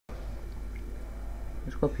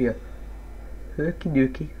Let's go up here. Herky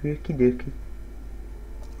dooky, herky dooky.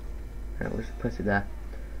 Right, let's place it there.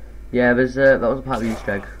 Yeah, there's that was a part of the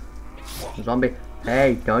Easter egg. Zombie.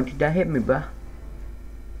 Hey, don't you dare hit me, bruh.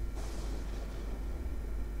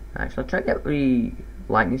 Right, so I'll try to get the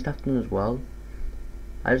lightning stuff done as well.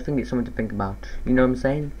 I just think it's something to think about. You know what I'm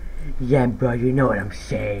saying? Yeah, bro, you know what I'm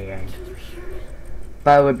saying.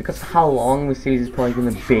 By the way, because of how long this series is probably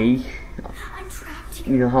going to be,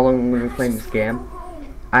 you know how long I'm going to be playing this game,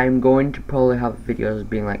 I'm going to probably have videos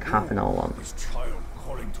being like half an hour long.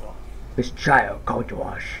 This child called to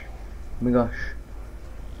us. Oh my gosh.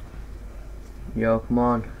 Yo, come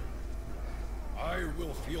on. I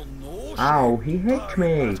will feel no Ow, he hit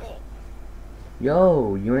me.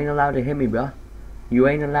 Yo, you ain't allowed to hit me, bruh. You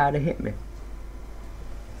ain't allowed to hit me.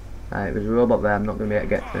 Alright, there's a robot there, I'm not going to be able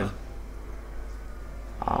to get to him.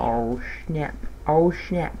 Oh snap, oh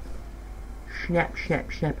snap. Snap,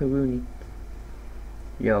 snap, snap-a-rooney.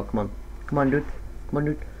 Yo, come on. Come on, dude. Come on,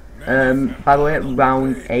 dude. By the way,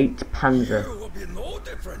 round 8 Panzer.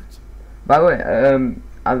 By the way,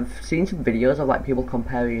 I've seen some videos of like people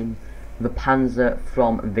comparing the Panzer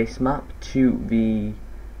from this map to the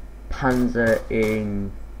Panzer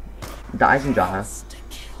in the Eisendrache.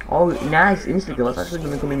 Oh, nice, insta-kill, that's actually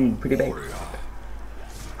going to come in pretty big.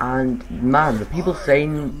 And man, the people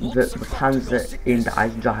saying that the Panzer in the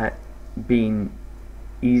Eisendrache being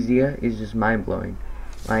easier is just mind-blowing.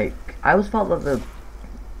 Like, I always felt that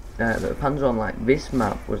the Panzer on like this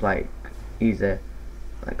map was like easier,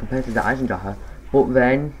 like compared to the Eisendrache. But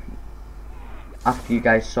then, after you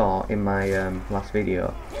guys saw in my last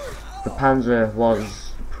video, the Panzer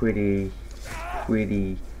was pretty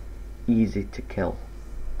easy to kill.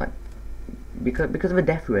 Like, because of the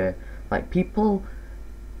death ray. Like people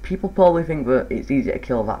probably think that it's easy to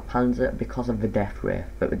kill that Panzer because of the death ray.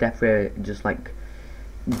 But the death ray just like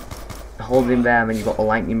holds him there, and then you've got the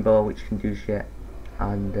lightning bow which can do shit.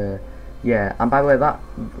 And yeah, and by the way, that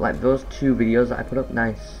like those 2 videos that I put up,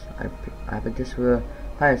 nice. I have this for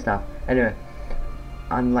fire staff. Anyway,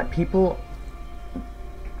 and like people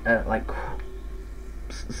like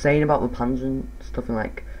saying about the Panzer and stuff, and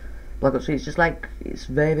like Black Ops 3, it's just like it's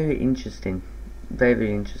very interesting,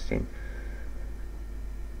 very interesting.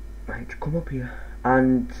 Right, come up here.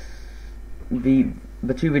 And the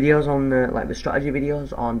 2 videos on like the strategy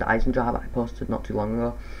videos on the Eisendrache that I posted not too long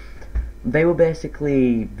ago, they were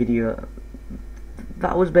basically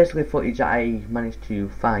that was basically footage that I managed to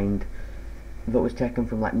find that was taken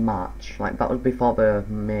from like March. Like that was before the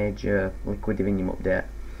major Liquid Divinium update,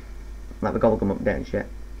 like the Gobblegum update and shit.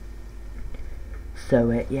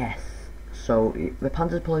 So yes, so the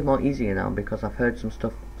Panzer's probably more easier now because I've heard some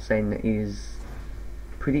stuff saying that it is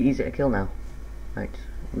pretty easy to kill now. Right,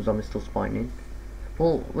 the zombies still spawning.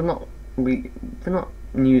 Well, they're not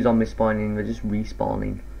new zombies spawning, they're just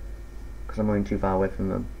respawning because I'm going too far away from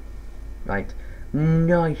them. Right,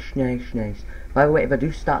 nice. By the way, if I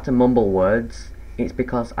do start to mumble words, it's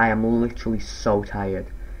because I am literally so tired.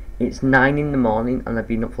 It's 9 in the morning and I've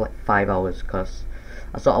been up for like 5 hours because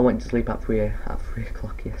I thought I went to sleep at 3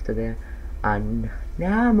 o'clock yesterday, and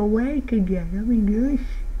now I'm awake again. Oh my gosh.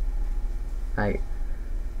 Right.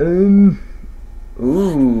 Ooh,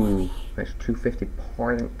 that's 250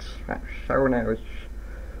 points. That's so nice.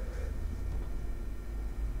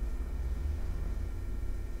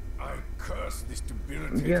 I curse this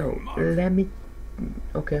debilitating Yo, let me.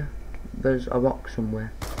 Okay, there's a rock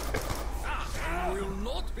somewhere. I will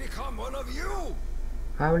not become one of you.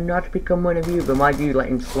 I will not become one of you, but why do you let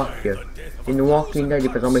him slap you? In The Walking Dead,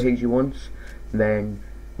 if a zombie hits you once, then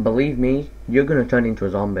believe me, you're gonna turn into a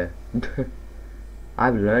zombie.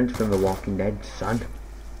 I've learned from The Walking Dead, son.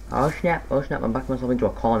 Oh snap, I'm backing myself into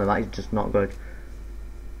a corner, that is just not good.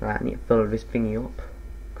 Right, I need to fill this thingy up,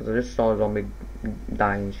 because I just saw a zombie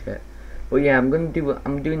die and shit. But yeah, I'm doing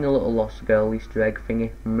the little Lost Girl Easter egg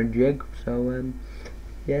thingy, majig. So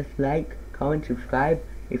yes, like, comment, subscribe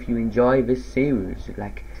if you enjoy this series.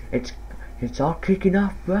 Like, it's all kicking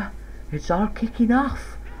off, bruh. It's all kicking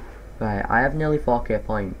off. Right, I have nearly 4k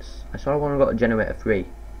points. I sort of want to go to generator 3,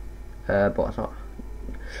 but I thought,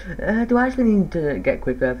 do I actually need to get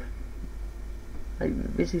quick rev?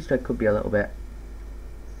 Like, this Easter egg could be a little bit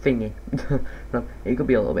thingy. No, it could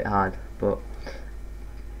be a little bit hard, but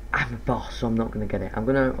I'm a boss, so I'm not gonna get it. I'm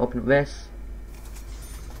gonna open up this,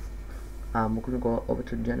 and we're gonna go over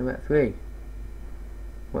to generator 3.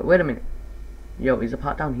 Wait a minute. Yo, is the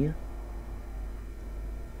part down here?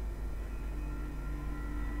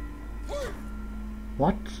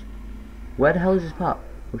 What? Where the hell is this part?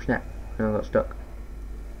 Oh snap, I got stuck.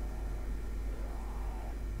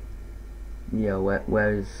 Yo,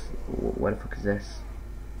 where the fuck is this?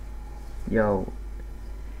 Yo,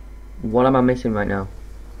 What am I missing right now?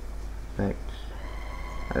 Right.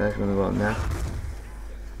 I guess I'm gonna go on there.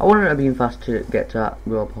 I wouldn't have been fast to get to that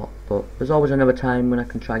robot, but there's always another time when I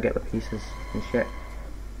can try and get the pieces and shit.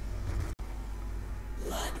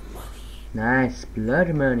 Blood money. Nice,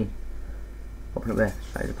 blood money. Open up there.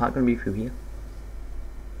 Right, is the part gonna be through here?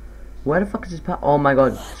 Where the fuck is this part? Oh my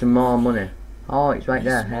god, some more money. Oh, it's right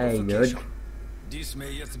there. Hey, good. This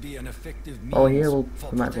may yet be an effective means Oh, here we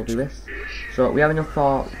might as well do this. So we have enough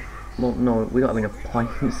for. Well, no, we don't have enough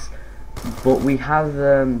points, but we have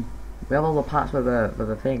all the parts for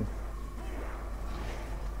the thing.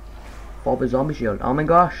 For the zombie shield. Oh my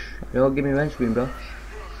gosh! Don't give me a red screen, bro.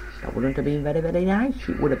 That wouldn't have been very, very nice.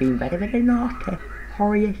 It would have been very, very naughty.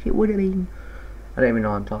 Oh yes, it would have been. I don't even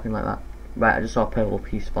know I'm talking like that. Right, I just saw a purple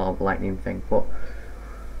piece for the lightning thing, but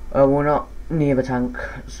we're not near the tank,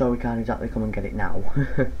 so we can't exactly come and get it now.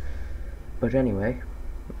 But anyway,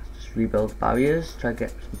 let's just rebuild barriers, try to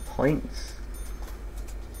get some points.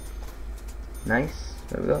 Nice,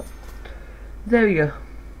 there we go. There we go.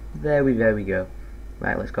 There we go.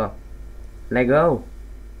 Right, let's go. Let go.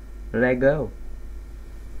 Let go.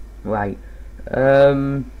 Right.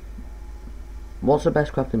 What's the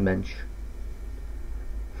best crafting bench?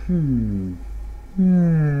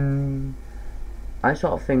 I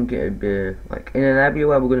sort of think it'd be like in an area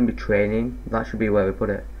where we're going to be training. That should be where we put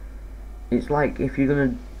it. It's like if you're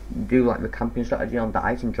going to do like the camping strategy on the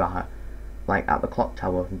ice and dry, like at the clock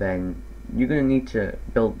tower, then you're going to need to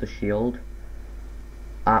build the shield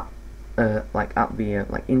at like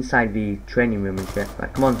inside the training room and shit.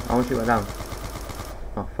 Right, come on, I want to shoot that down.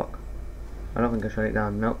 Oh fuck! I don't think I shot it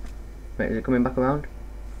down. Nope. Wait, is it coming back around?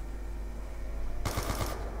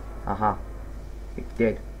 Aha! It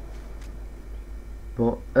did.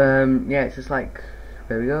 But yeah, it's just like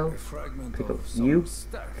there we go. Pick up you.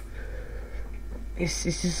 It's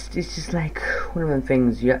just like one of them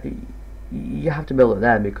things you have to build it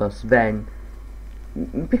there because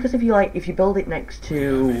if you build it next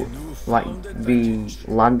to like the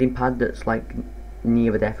landing pad that's like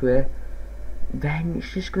near the deathway, then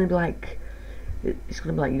it's just gonna be like you're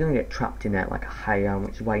gonna get trapped in there like a high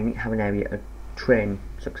which is why you need to have an area to train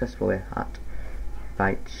successfully at.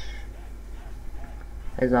 Right.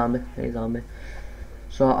 Hey zombie.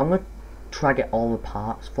 So I'm gonna try to get all the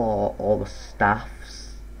parts for all the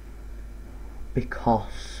staffs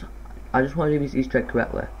because I just want to do this Easter egg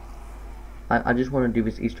correctly. I just want to do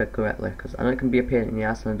this Easter egg correctly because I know it can be a pain in the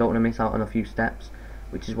ass and I don't want to miss out on a few steps,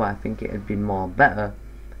 which is why I think it would be more better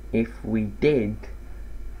if we did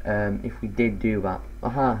do that.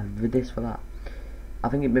 Aha, this for that. I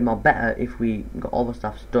think it'd be more better if we got all the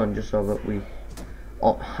stuffs done just so that we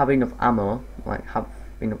have enough ammo, like have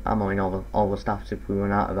enough ammo in all the stuffs if we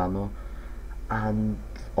run out of ammo, and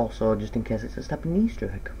also just in case it's a step in the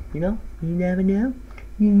Easter egg. You know, you never know.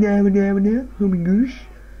 Oh my gosh.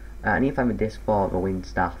 I need to find the disc for the wind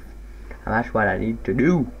staff, and that's what I need to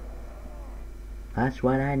do. That's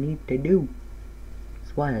what I do need to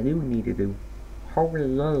do.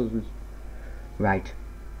 Holy right.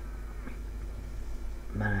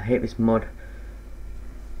 Man, I hate this mud.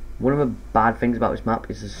 One of the bad things about this map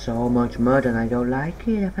is there's so much mud and I don't like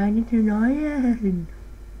it. I find it annoying.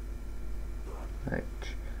 Right.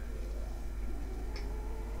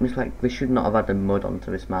 It's like we should not have had the mud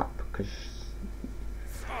onto this map because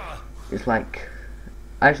it's like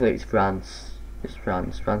actually it's France. It's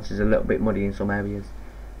France. France is a little bit muddy in some areas.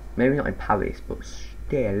 Maybe not in Paris, but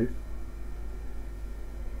still.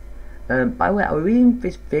 By the way, I was reading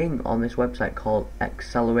this thing on this website called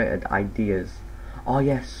Accelerated Ideas. Oh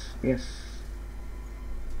yes.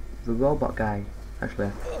 The robot guy,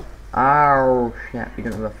 actually. Oh shit, he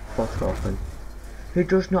doesn't have a foot open. He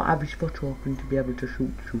does not have his foot open to be able to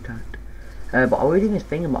shoot at. But I was reading this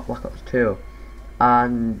thing about Black Ops 2,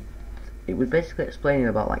 and it was basically explaining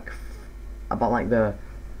about the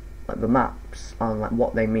maps and like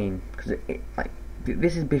what they mean, because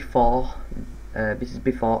this is before the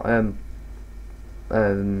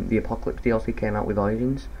Apocalypse DLC came out with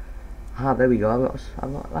Origins. Ah, there we go.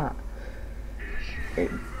 I've got that. It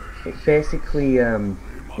basically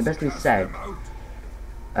said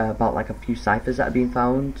about like a few ciphers that have been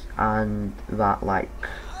found, and that like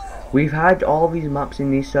we've had all these maps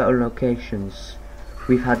in these certain locations.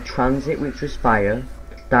 We've had Transit, which was fire,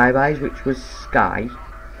 Dive-Eyes, which was sky,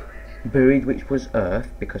 Buried, which was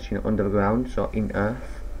earth, because you know under the ground, so in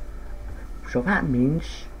earth. So that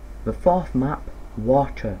means the fourth map,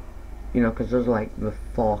 water. You know, because those are like the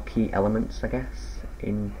 4 key elements, I guess,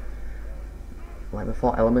 in like the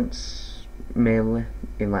 4 elements mainly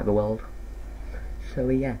in like the world. So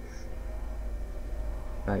yes.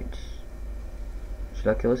 Right. Should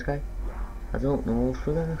I kill this guy? I don't know,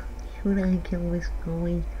 should I? Should I kill this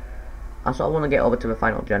guy? I sort of want to get over to the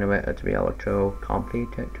final generator to be able to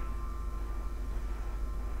complete it.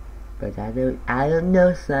 But I don't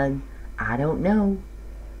know, son. I don't know.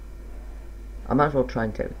 I might as well try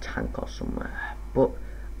and take a tank or somewhere. But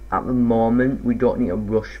at the moment, we don't need to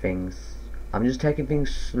rush things. I'm just taking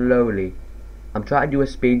things slowly. I'm trying to do a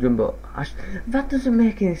speedrun, but that doesn't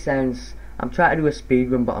make any sense. I'm trying to do a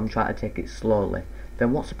speedrun, but I'm trying to take it slowly.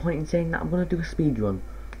 Then what's the point in saying that I'm going to do a speedrun?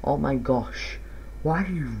 Oh my gosh. What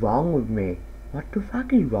is wrong with me? What the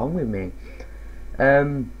fuck is wrong with me?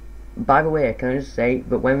 By the way, can I just say,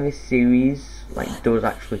 but when this series does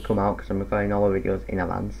actually come out, because I'm recording all the videos in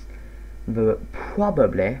advance,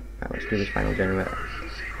 probably, right, let's do this final generator.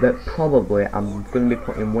 But probably I'm going to be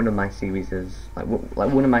putting one of my series as like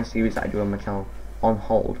one of my series that I do on my channel on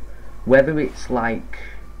hold. Whether it's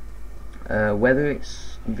whether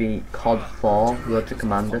it's the COD 4 Road to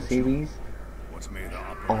Commander series.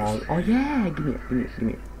 Oh yeah, give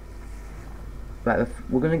me it. Right,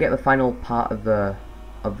 we're gonna get the final part of the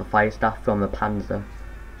fire staff from the Panzer.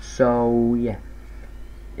 So yeah,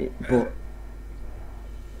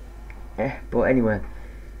 but anyway,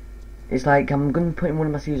 it's like I'm gonna put in one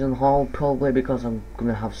of my series on hold probably because I'm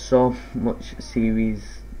gonna have so much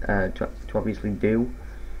series to obviously do,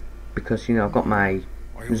 because you know I've got my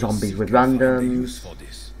zombies with randoms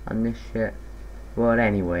and this shit. But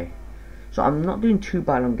anyway. So I'm not doing too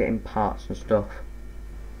bad on getting parts and stuff.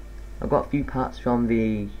 I've got a few parts from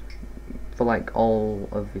for like all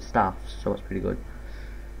of the staff, so it's pretty good.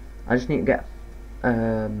 I just need to get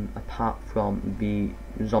a part from the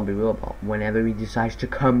zombie robot whenever he decides to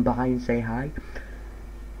come by and say hi.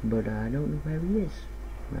 But I don't know where he is.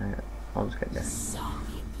 Right, I'll just get this.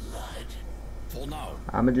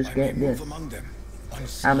 I'ma just get this.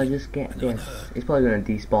 I'ma just get this. It's probably gonna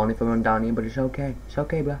despawn if I run down here, but it's okay. It's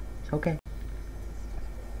okay, bro. It's okay.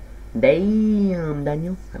 Damn,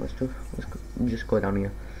 Daniel. Right, let's just go down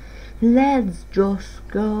here. Let's just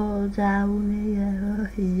go down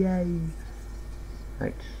here. Yay.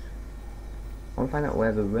 Right. I want to find out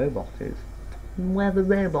where the robot is. Where the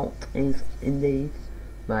robot is, indeed.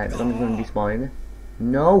 Right, the zombie's going to despawn in there.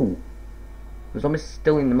 No! The zombie's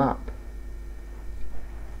still in the map.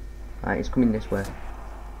 Right, it's coming this way.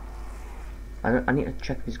 I need to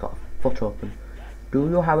check if he's got a foot open. Do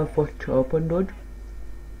you have a foot open, dude?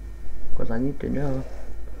 Because I need to know.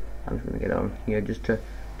 I'm just gonna get on here just to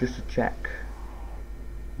check.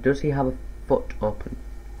 Does he have a foot open?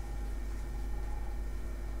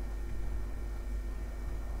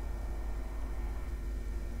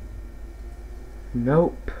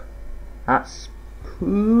 Nope. That's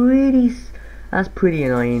pretty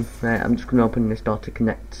annoying. Right, I'm just gonna open this door to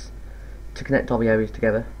connect all the areas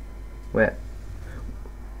together. Wait.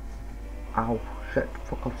 Ow, shit,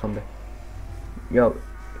 fuck off, zombie. Yo,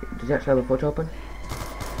 does he actually have a foot open?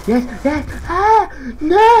 Yes, yes! Ah!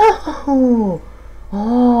 No!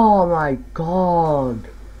 Oh my god!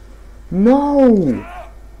 No!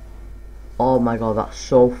 Oh my god, that's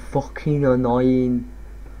so fucking annoying.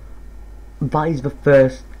 That is the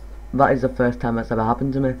first time that's ever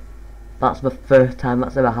happened to me. That's the first time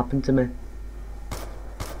that's ever happened to me.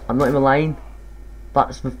 I'm not even lying.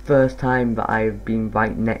 That's the first time that I've been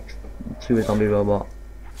right next to a zombie robot.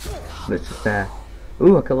 That's just there.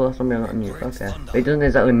 Ooh, I killed the last zombie on mute. Okay. It doesn't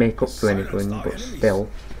exactly make up for anything, but still.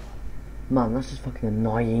 Man, that's just fucking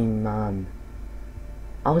annoying, man.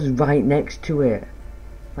 I was right next to it.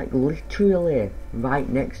 Like, literally right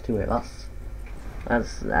next to it.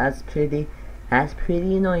 That's pretty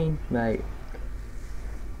annoying. Right.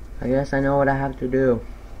 I guess I know what I have to do.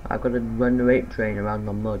 I've got to run the rape train around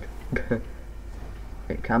the mud.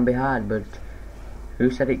 It can be hard, but who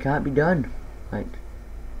said it can't be done? Right.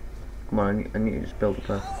 Come on, I need to just build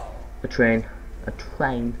up a train. A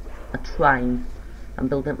train. I'm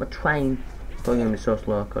building up a train. It's probably gonna be so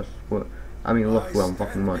slow because look, we're on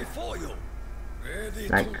fucking mud.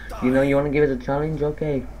 Like, you know, you wanna give us a challenge?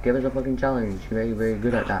 Okay, give us a fucking challenge. You're very, very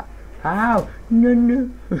good at that. How? No.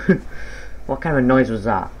 What kind of noise was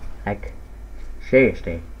that? Like,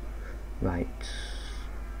 seriously. Right.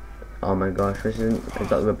 Oh my gosh, this isn't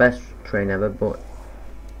exactly the best train ever, but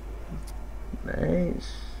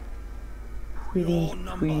it's pretty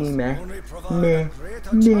meh.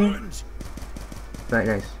 Right,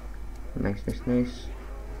 nice.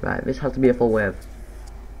 Right, this has to be a full wave.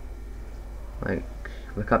 Like,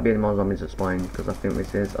 there can't be any more zombies that spawn because I think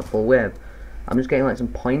this is a full wave. I'm just getting like some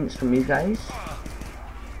points from these guys.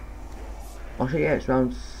 Actually, yeah, it's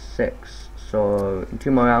round 6, so in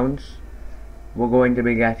 2 more rounds we're going to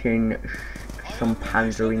be getting some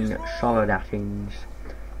Panzering Soldatings.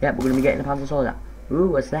 Yep, we're going to be getting the Panzer Soldat.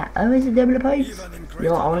 Ooh, what's that? Oh, it's a double points. Even in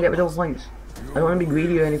Yo, I want to get the greater double points. I don't want to be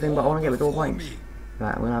greedy or anything, but I want to get the double points. me.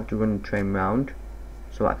 Right, I'm gonna have to run the train round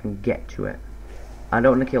so I can get to it. I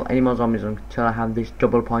don't want to kill any more zombies until I have this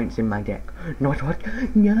double points in my deck. Not what?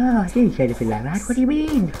 No, I didn't say anything like that. What do you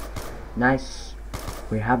mean? Nice.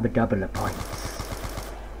 We have the double points.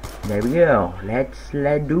 There we go. Let's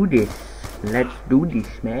do this. Let's do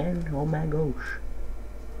this, man. Oh my gosh.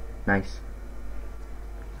 Nice.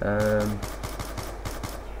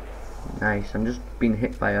 Nice. I'm just being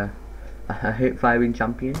hit by a hit firing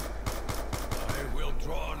champion. I will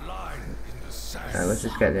draw a line in the sand. Right, let's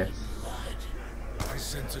just get this. I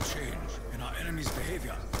sense a change in our enemy's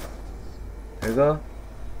behavior. There we go.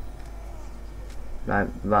 Right,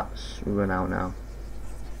 that's run out now.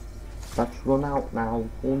 That's run out now,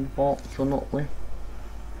 unfortunately.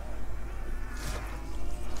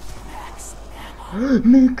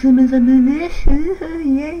 Maximum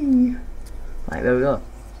ammunition! Yay! Right, there we go.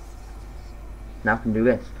 Now I can do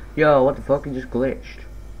this. Yo, what the fuck? It just glitched.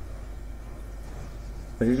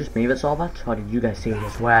 Was it just me that saw that? Or did you guys see it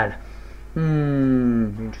as well?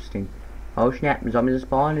 Interesting. Oh snap, zombies are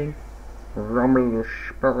spawning. Zombies are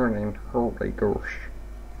spawning. Holy gosh.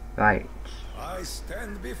 Right. I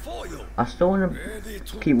stand before you. I still want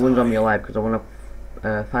to keep one zombie alive because I want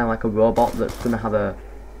to find like a robot that's going to have a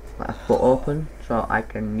foot open so I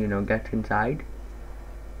can, you know, get inside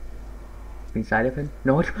of him.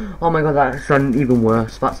 No, oh my god, that sounded even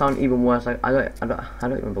worse. That sounded even worse. I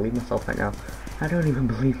don't even believe myself right now. I don't even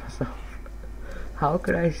believe myself. How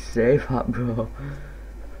could I say that, bro?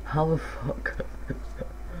 How the fuck?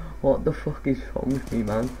 What the fuck is wrong with me,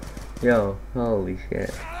 man? Yo, holy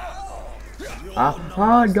shit.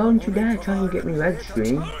 Don't you dare try and get me red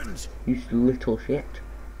screen, you little shit.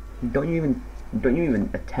 Don't you even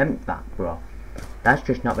attempt that, bro. That's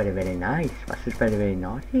just not very nice. That's just very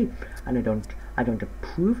naughty, and I don't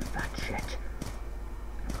approve of that shit.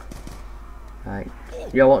 Right.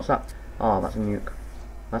 Yo, what's that? Oh, that's a nuke.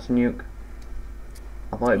 That's a nuke.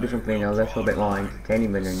 I thought it'd be something a little bit more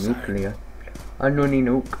entertaining than a nuclear. A nunny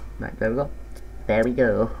nuke. Right, there we go. There we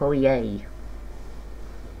go. Oh yay.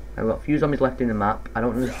 I've got a few zombies left in the map. I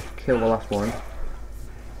don't want to kill the last one.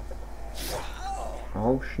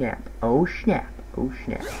 Oh snap. Oh snap. Oh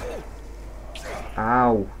snap.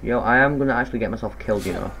 Ow. Yo, I am going to actually get myself killed,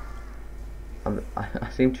 you know. I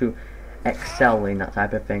seem to excel in that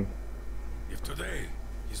type of thing. If today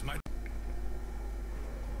is my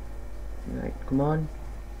Right, come on.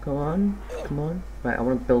 Come on. Come on. Right, I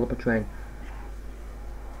want to build up a train.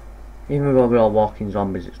 Even though we're all walking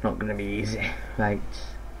zombies, it's not going to be easy. Right.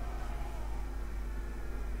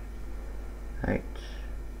 Right.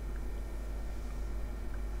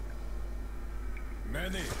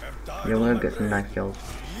 many have died. Yeah, on we're my gonna get some blade. knife kills.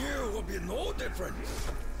 You will be no different.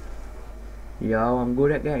 Yo, I'm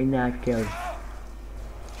good at getting knife kills.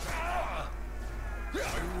 I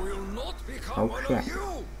will not become Oh, one shit. of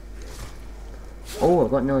you. Oh,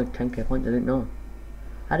 I've got nearly 10k points, I didn't know.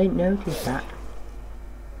 I didn't notice that.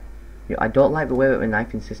 Yo, I don't like the way that the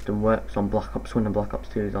knifing system works on Black Ops 1 and Black Ops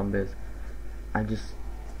 2 zombies. I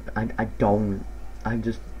don't. I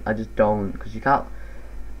just don't, because you can't,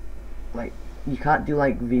 like, you can't do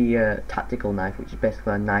like the tactical knife, which is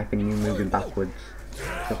basically a knife and you moving backwards.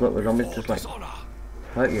 Because look, the zombies just like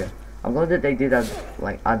hurt you. I'm glad that they did add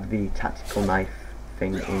the tactical knife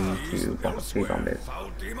thing into Black Ops 3 zombies.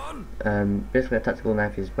 Basically a tactical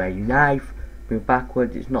knife is where you knife, move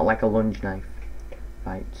backwards. It's not like a lunge knife.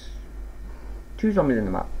 Right. 2 zombies in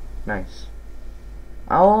the map. Nice.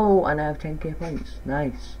 Oh, and I have 10k points.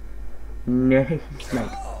 Nice. Nice, mate.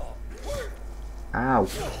 Ow.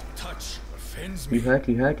 You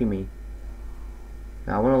hurting me.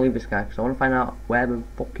 Now I want to leave this guy because I want to find out where the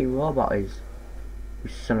fucking robot is. You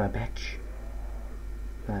son of a bitch.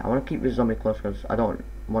 Right, I want to keep this zombie close because I don't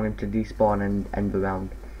want him to despawn and end the round.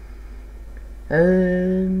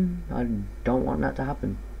 I don't want that to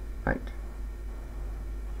happen. Right.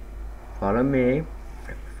 Follow me.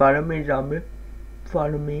 Follow me, zombie.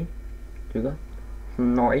 Follow me. There you go.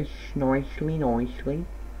 Nicely.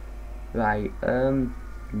 Right,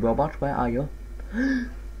 robot, where are you?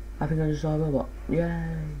 I think I just saw a robot.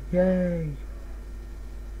 Yay.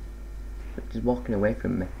 Just walking away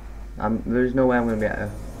from me. There's no way I'm going to be able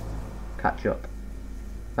to catch up.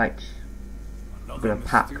 Right. We're going to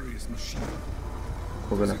pack.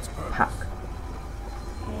 We're going to pack.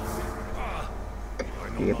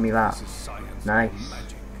 Give me that. Nice.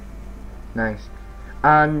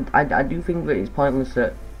 And I do think that it's pointless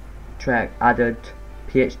that Trek added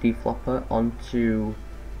PhD Flopper onto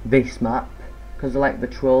this map, because like the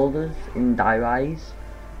trollers in Die Rise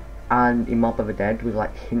and in Mob of the Dead with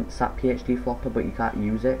like hints at PhD flopper, but you can't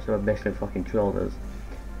use it, so it basically fucking trolled us.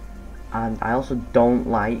 And I also don't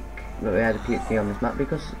like that we had a PhD on this map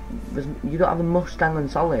because you don't have a Mustang and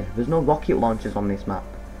Solly. There's no rocket launchers on this map.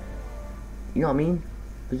 You know what I mean?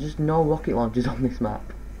 There's just no rocket launchers on this map.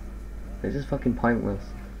 It's just fucking pointless.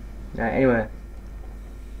 Right, anyway.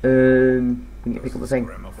 We need to pick up the thing.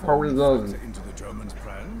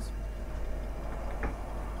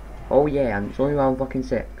 Oh yeah, and it's only around fucking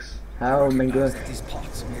 6. Oh my god.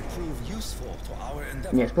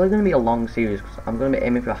 Yeah, it's probably going to be a long series because I'm going to be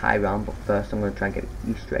aiming for a high round, but first I'm going to try and get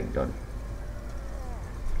the Easter egg done.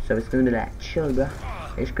 So it's going to be like chill, bruh.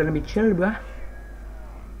 It's going to be chill, bruh.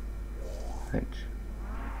 Right.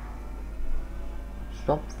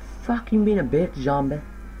 Stop fucking being a bitch, zombie.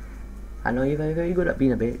 I know you're very, very good at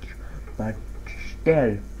being a bitch, but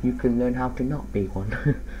still, you can learn how to not be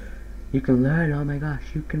one. You can learn, oh my gosh,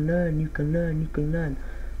 you can learn, you can learn, you can learn.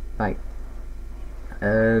 Right.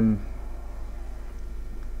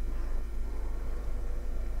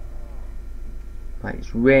 Right,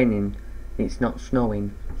 it's raining, it's not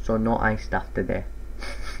snowing, so no ice stuff today.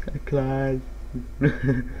 I cry.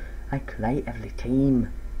 I cry every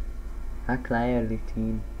time. I cry every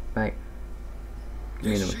time. Right.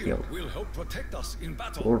 Give me another shield. Will help protect us in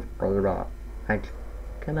battle. Right.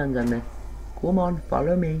 Come on, zombie. Come on,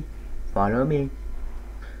 follow me. Follow me.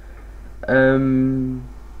 I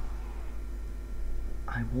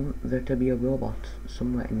want there to be a robot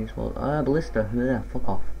somewhere in this world. Ballista. Yeah, fuck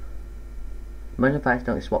off. Imagine if I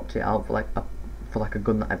accidentally swapped it out for like a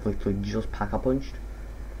gun that I've literally just pack a punched.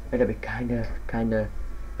 It'd be kinda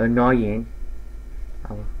annoying.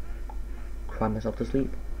 I'll cry myself to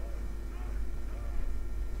sleep.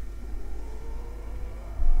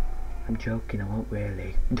 I'm joking, I won't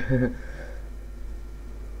really.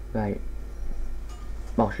 Right.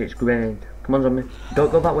 Oh shit, it's grenade. Come on, zombie.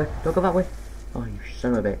 Don't go that way. Don't go that way. Oh, you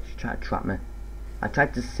son of a bitch. You tried to trap me. I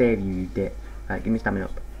tried to save you, you dick. Right, give me stamina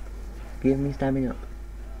up. Give me stamina up.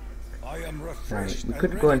 I am Right, we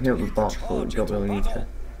could go and hit the box, but we don't really need to.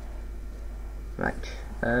 Right.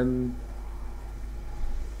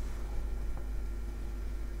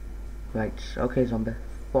 Right, okay, zombie.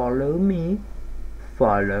 Follow me.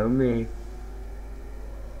 Follow me.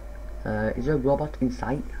 Is there a robot in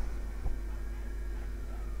sight?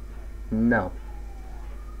 No.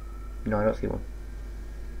 No, I don't see one.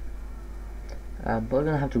 But we're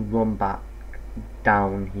gonna have to run back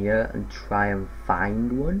down here and try and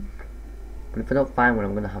find one. But if I don't find one,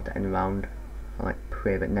 I'm gonna have to end around and like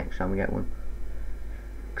pray that next time we get one.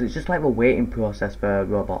 Because it's just like the waiting process for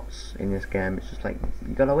robots in this game. It's just like,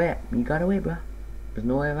 you gotta wait, bruh. There's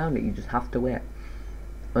no way around it, you just have to wait.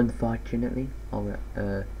 Unfortunately. Oh,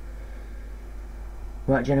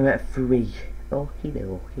 we're at generator 3. Okie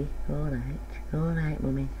dokie. Alright,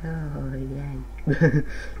 mummy. Oh, yay.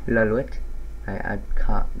 Lol it. I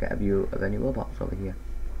can't get a view of any robots over here.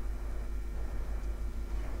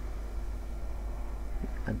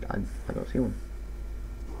 I don't see one.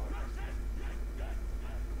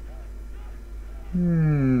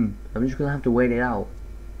 I'm just gonna have to wait it out,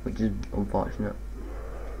 which is unfortunate.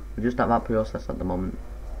 We're just at that process at the moment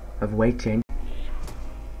of waiting.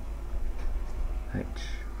 Right.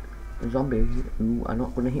 Zombies who are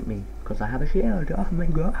not gonna hit me because I have a shield. Oh my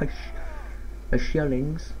gosh. A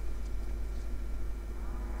shillings.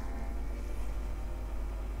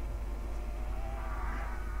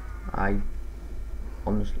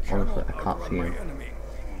 Honestly, I can't see him.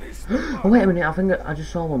 Oh wait a minute, I think I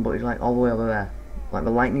just saw one, but he's like all the way over there. Like the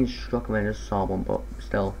lightning struck him and I just saw one, but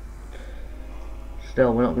still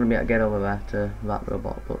we're not going to be able to get over there to that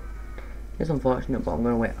robot. But it's unfortunate, but I'm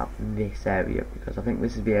going to wait up this area because I think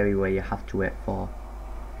this is the area where you have to wait for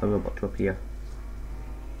a robot to appear.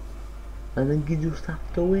 I think you just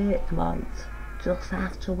have to wait, mate. Just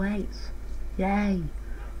have to wait. Yay!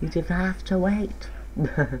 You just have to wait.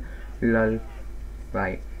 Lol.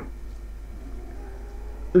 Right.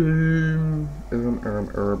 I don't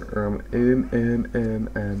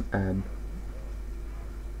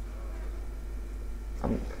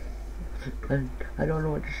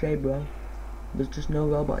know what to say, bro. There's just no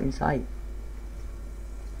robot in sight.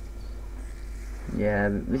 Yeah,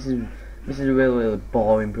 this is a really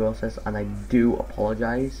boring process, and I do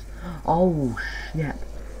apologise. Oh shit!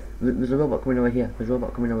 There's a robot coming over here. There's a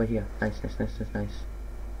robot coming over here. Nice.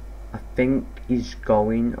 I think he's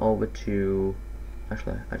going over to.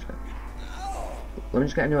 Actually, let me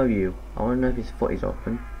just get another view. I want to know if his foot is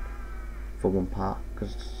open for one part,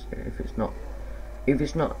 because if it's not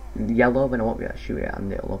yellow, then I won't be able to shoot it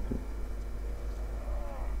and it'll open.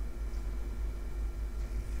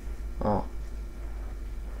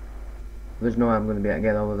 There's no way I'm going to be able to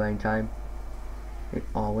get over there in time.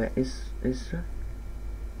 Oh wait, is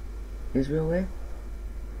there a way?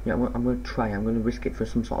 Yeah, I'm going to try. I'm going to risk it for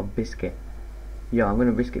some sort of biscuit. Yeah, I'm going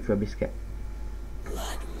to risk it for a biscuit.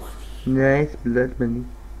 Blood money. Nice blood money.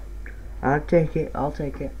 I'll take it. I'll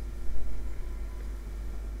take it.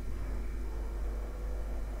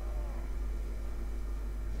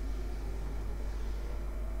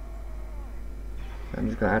 I'm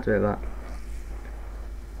just going to activate that.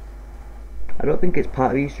 I don't think it's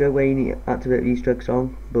part of Easter egg where you need to activate the Easter egg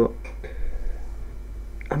song, but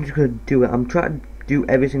I'm just going to do it. I'm trying to do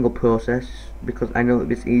every single process because I know that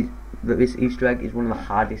this Easter egg is one of the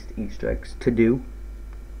hardest Easter eggs to do.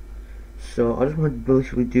 So I just want to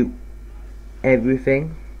literally do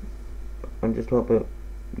everything and just hope that,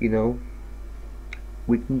 you know,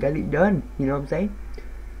 we can get it done. You know what I'm saying?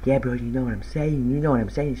 Yeah, bro, you know what I'm saying. You know what I'm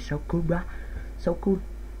saying. It's so cool, bruh. So cool.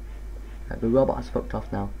 Right, the robot has fucked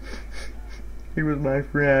off now. He was my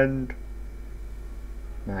friend.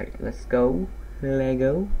 Right, let's go.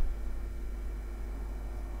 Lego.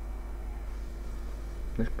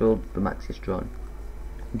 Let's build the Maxis drone.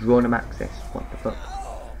 Drone a Maxis. What the fuck?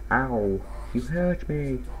 Ow! You hurt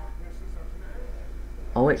me.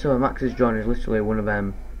 Oh wait, so a Maxis drone is literally one of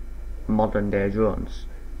them modern day drones.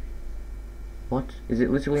 What? Is it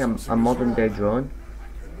literally a modern day drone?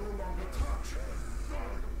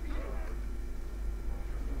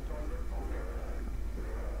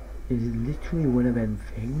 Is it literally one of them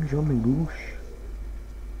things? Oh my gosh.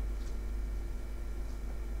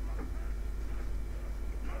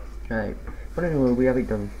 Right, but anyway, we have it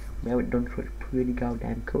done. We have it done, so it's pretty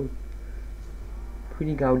goddamn cool.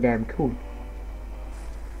 Pretty goddamn cool.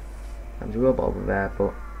 There's a robot over there,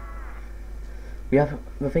 but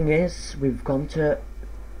the thing is, we've gone to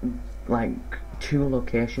like 2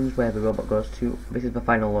 locations where the robot goes to. This is the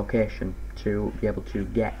final location to be able to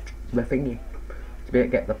get the thingy, to be able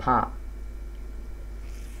to get the part.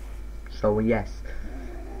 So yes,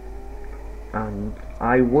 and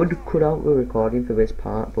I would cut out the recording for this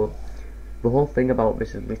part, but the whole thing about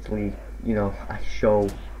this is literally, you know, I show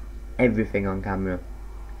everything on camera,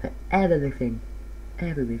 everything.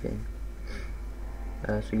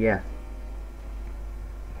 So yeah.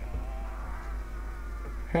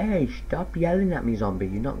 Hey, stop yelling at me, zombie.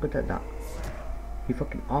 You're not good at that. You're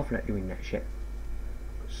fucking awful at doing that shit.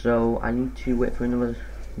 So I need to wait for another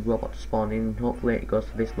robot to spawn in. Hopefully it goes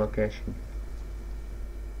to this location.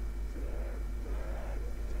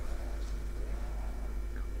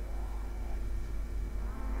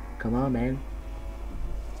 Come on, man.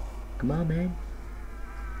 Come on, man.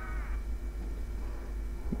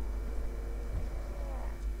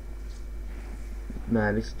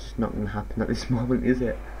 Nah, this is just not gonna happen at this moment, is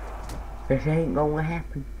it? This ain't gonna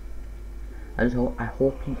happen. I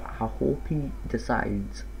hope he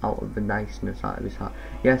decides out of the niceness out of his heart.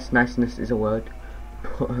 Yes, niceness is a word,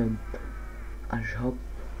 but I just hope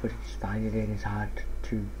that he's finding it in his heart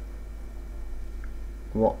to.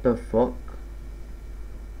 What the fuck?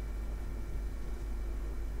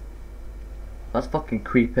 That's fucking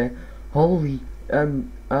creepy. Holy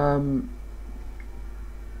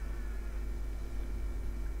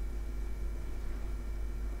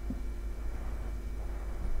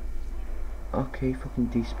okay, fucking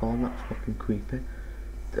despawn, that's fucking creepy.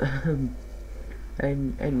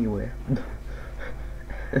 Anyway.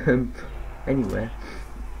 Anyway.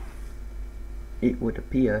 It would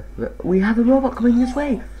appear that we have a robot coming this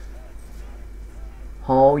way.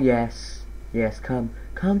 Oh yes. Yes, come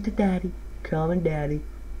to daddy. Come on, daddy.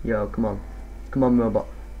 Yo, come on. Come on, robot.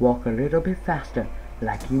 Walk a little bit faster,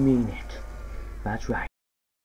 like you mean it. That's right.